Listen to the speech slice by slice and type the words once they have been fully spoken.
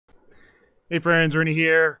Hey friends, Ernie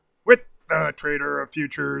here with the Trader of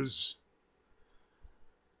Futures.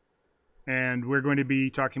 And we're going to be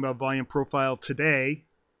talking about volume profile today.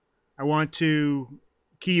 I want to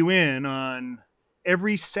key you in on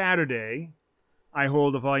every Saturday I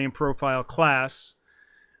hold a volume profile class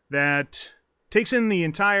that takes in the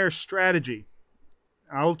entire strategy.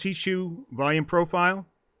 I'll teach you volume profile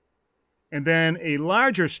and then a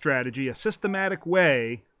larger strategy, a systematic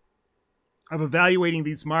way of evaluating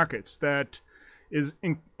these markets that is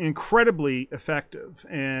incredibly effective,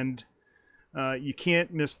 and you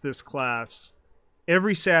can't miss this class.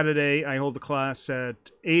 Every Saturday I hold a class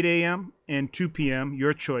at 8 a.m. and 2 p.m.,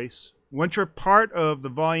 your choice. Once you're part of the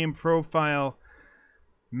volume profile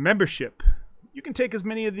membership, you can take as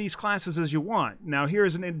many of these classes as you want. Now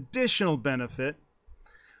here's an additional benefit,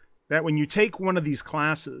 that when you take one of these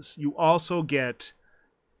classes, you also get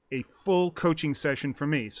a full coaching session from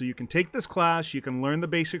me. So you can take this class, you can learn the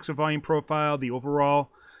basics of volume profile, the overall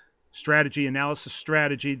strategy, analysis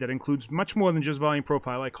strategy that includes much more than just volume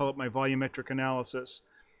profile. I call it my volumetric analysis.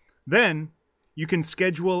 Then you can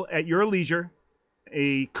schedule at your leisure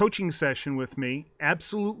a coaching session with me,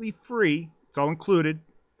 absolutely free. It's all included.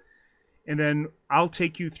 And then I'll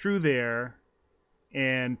take you through there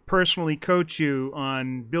and personally coach you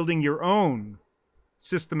on building your own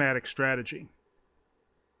systematic strategy.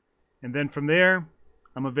 And then from there,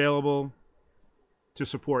 I'm available to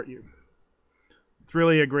support you. It's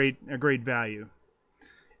really a great value.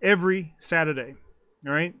 Every Saturday.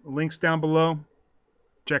 All right, links down below.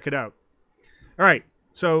 Check it out. All right,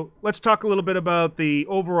 so let's talk a little bit about the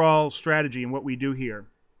overall strategy and what we do here.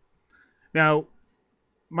 Now,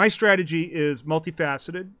 my strategy is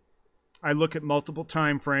multifaceted. I look at multiple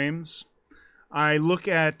time frames. I look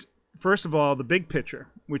at, first of all, the big picture,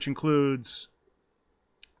 which includes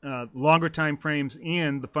longer time frames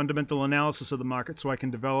and the fundamental analysis of the market, so I can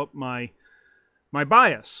develop my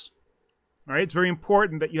bias. All right, it's very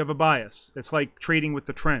important that you have a bias. It's like trading with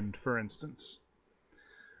the trend, for instance.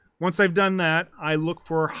 Once I've done that, I look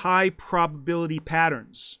for high probability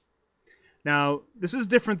patterns. Now, this is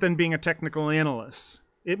different than being a technical analyst.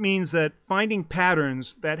 It means that finding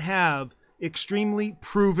patterns that have extremely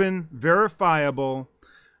proven, verifiable,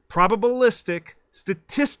 probabilistic,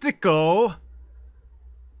 statistical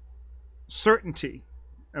certainty.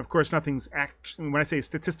 Of course, nothing's actually, when I say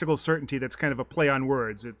statistical certainty, that's kind of a play on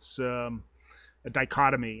words. It's a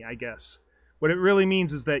dichotomy, I guess. What it really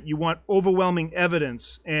means is that you want overwhelming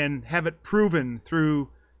evidence and have it proven through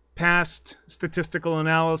past statistical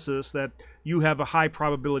analysis that you have a high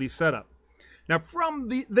probability setup. Now, from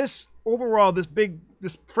this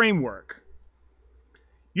framework,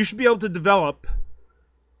 you should be able to develop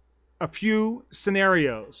a few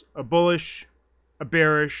scenarios: a bullish, a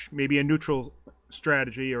bearish, maybe a neutral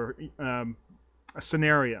strategy, or a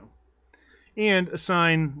scenario, and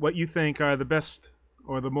assign what you think are the best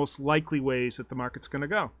or the most likely ways that the market's going to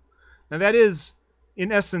go. Now that is,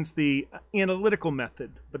 in essence, the analytical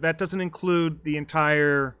method, but that doesn't include the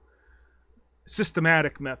entire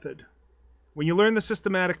systematic method. When you learn the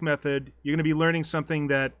systematic method, you're going to be learning something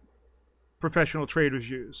that professional traders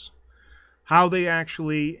use, how they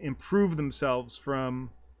actually improve themselves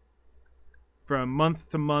from month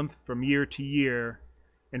to month, from year to year,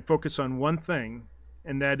 and focus on one thing,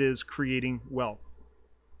 and that is creating wealth.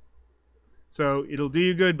 So it'll do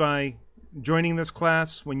you good by joining this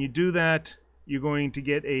class. When you do that, you're going to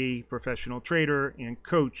get a professional trader and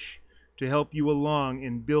coach to help you along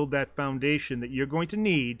and build that foundation that you're going to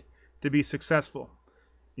need to be successful.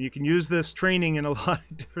 You can use this training in a lot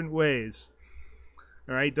of different ways.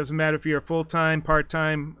 All right, doesn't matter if you're a full-time,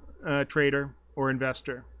 part-time trader or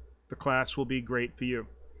investor. The class will be great for you.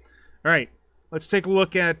 All right, let's take a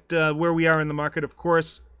look at where we are in the market. Of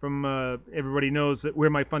course, from everybody knows that where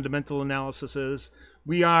my fundamental analysis is.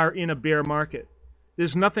 We are in a bear market.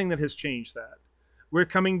 There's nothing that has changed that. We're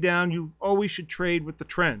coming down. You always should trade with the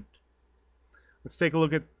trend. Let's take a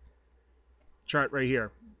look at the chart right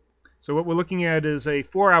here. So what we're looking at is a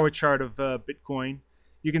 4-hour chart of Bitcoin.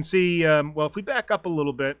 You can see, well, if we back up a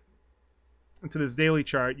little bit into this daily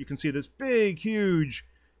chart, you can see this big, huge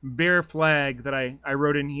bear flag that I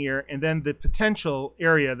wrote in here, and then the potential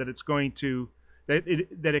area that it's going to, that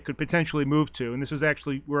it could potentially move to. And this is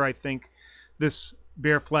actually where I think this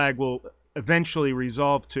bear flag will eventually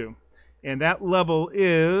resolve to. And that level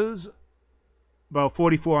is about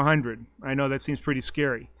 4,400. I know that seems pretty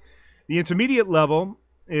scary. The intermediate level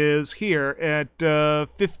is here at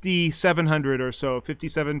 5,700 or so,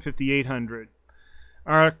 5,800.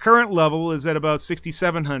 Our current level is at about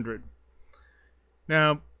 6,700.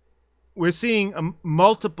 Now, we're seeing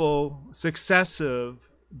multiple successive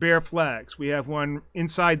bear flags. We have one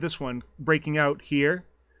inside this one breaking out here,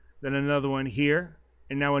 then another one here,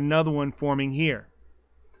 and now another one forming here.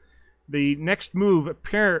 The next move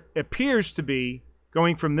appears to be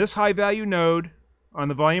going from this high value node on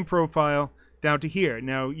the volume profile down to here.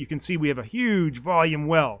 Now you can see we have a huge volume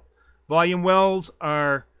well. Volume wells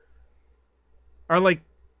are like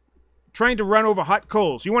trying to run over hot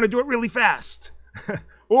coals. You want to do it really fast.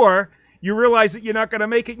 Or you realize that you're not going to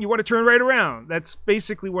make it and you want to turn right around. That's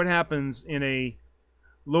basically what happens in a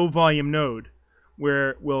low volume node,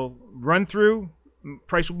 where we'll run through,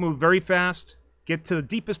 price will move very fast, get to the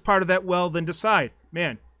deepest part of that well, then decide,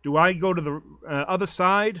 man, do I go to the other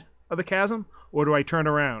side of the chasm or do I turn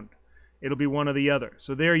around? It'll be one or the other.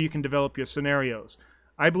 So there you can develop your scenarios.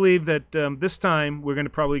 I believe that this time we're going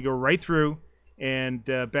to probably go right through and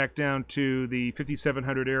back down to the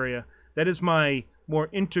 5,700 area. That is my more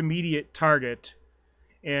intermediate target.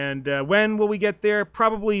 And when will we get there?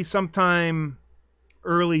 Probably sometime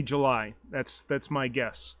early July. That's my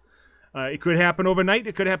guess. It could happen overnight.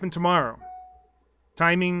 It could happen tomorrow.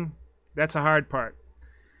 Timing, that's a hard part.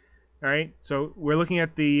 All right, so we're looking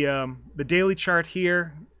at the daily chart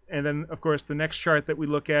here, and then of course the next chart that we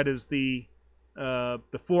look at is the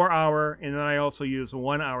 4-hour, and then I also use a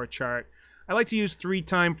 1-hour chart. I like to use 3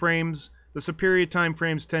 time frames. The superior time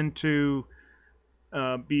frames tend to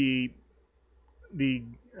be the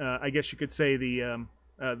I guess you could say the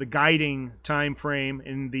guiding time frame,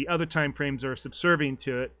 and the other time frames are subservient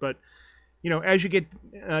to it. But you know, as you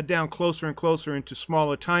get down closer and closer into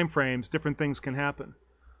smaller time frames, different things can happen.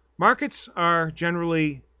 Markets are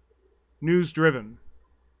generally news-driven,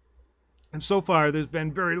 and so far there's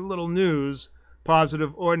been very little news,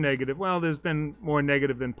 positive or negative. Well, there's been more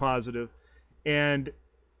negative than positive, and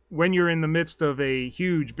when you're in the midst of a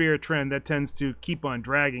huge bear trend, that tends to keep on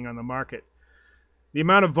dragging on the market. The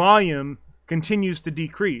amount of volume continues to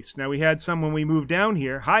decrease. Now, we had some when we moved down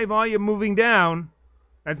here. High volume moving down,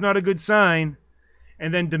 that's not a good sign.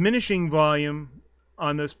 And then diminishing volume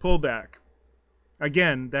on this pullback.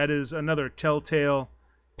 Again, that is another telltale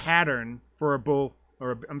pattern for a bull,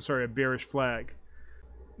 or a bearish flag.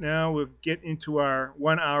 Now we'll get into our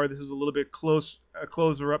 1 hour. This is a little bit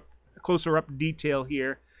closer up detail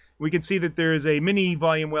here. We can see that there is a mini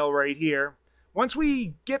volume well right here. Once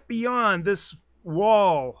we get beyond this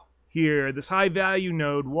wall here, this high value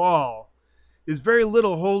node wall, there's very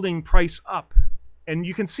little holding price up. And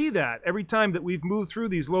you can see that every time that we've moved through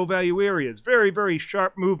these low value areas. Very, very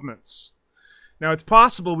sharp movements. Now it's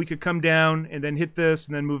possible we could come down and then hit this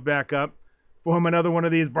and then move back up, form another one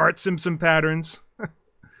of these Bart Simpson patterns.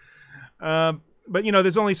 But you know,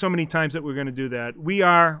 there's only so many times that we're going to do that. We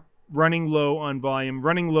are running low on volume,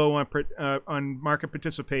 running low on market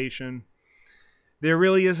participation. There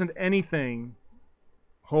really isn't anything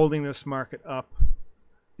holding this market up.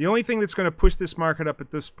 The only thing that's going to push this market up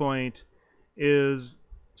at this point is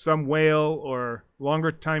some whale or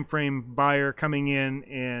longer time frame buyer coming in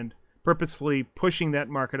and purposely pushing that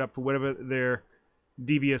market up for whatever their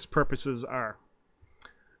devious purposes are.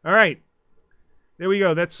 All right. There we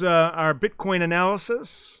go. That's our Bitcoin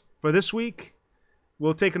analysis for this week.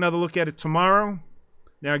 We'll take another look at it tomorrow.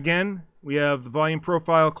 Now, again, we have the volume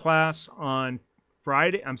profile class on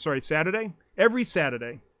Saturday. Every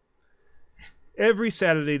Saturday. Every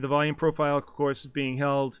Saturday, the volume profile course is being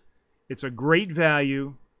held. It's a great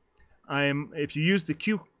value. If you use the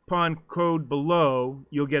coupon code below,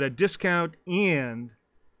 you'll get a discount and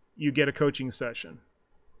you get a coaching session.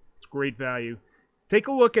 It's great value. Take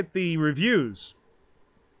a look at the reviews.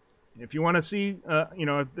 If you want to see, you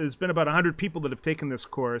know, there's been about 100 people that have taken this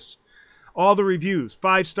course. All the reviews,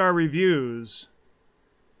 5-star reviews,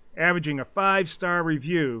 averaging a 5-star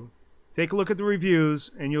review. Take a look at the reviews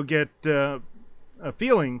and you'll get a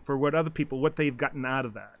feeling for what they've gotten out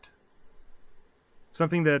of that.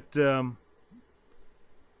 Something that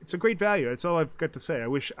it's a great value. That's all I've got to say. I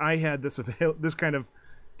wish I had this kind of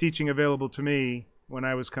teaching available to me when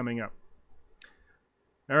I was coming up.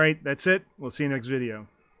 All right, that's it. We'll see you next video.